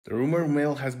The rumor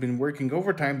mill has been working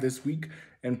overtime this week,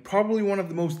 and probably one of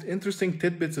the most interesting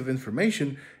tidbits of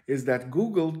information is that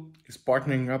Google is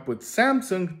partnering up with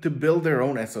Samsung to build their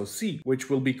own SoC,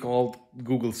 which will be called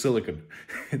Google Silicon.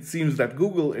 It seems that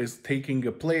Google is taking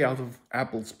a play out of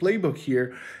Apple's playbook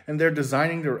here, and they're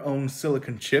designing their own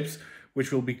silicon chips,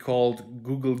 which will be called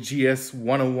Google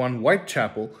GS101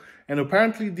 Whitechapel. And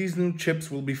apparently these new chips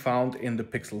will be found in the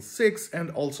Pixel 6 and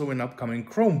also in upcoming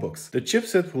Chromebooks. The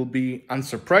chipset will be,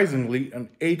 unsurprisingly, an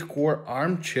 8-core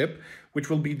ARM chip, which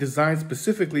will be designed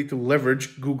specifically to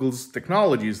leverage Google's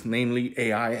technologies, namely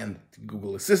AI and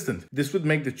Google Assistant. This would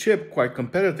make the chip quite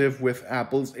competitive with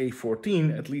Apple's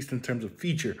A14, at least in terms of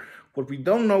feature. What we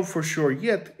don't know for sure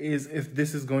yet is if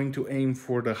this is going to aim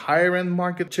for the higher end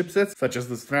market chipsets, such as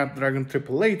the Snapdragon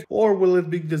 888, or will it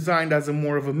be designed as a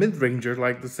more of a mid-ranger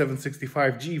like the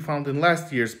 765G found in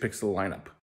last year's Pixel lineup.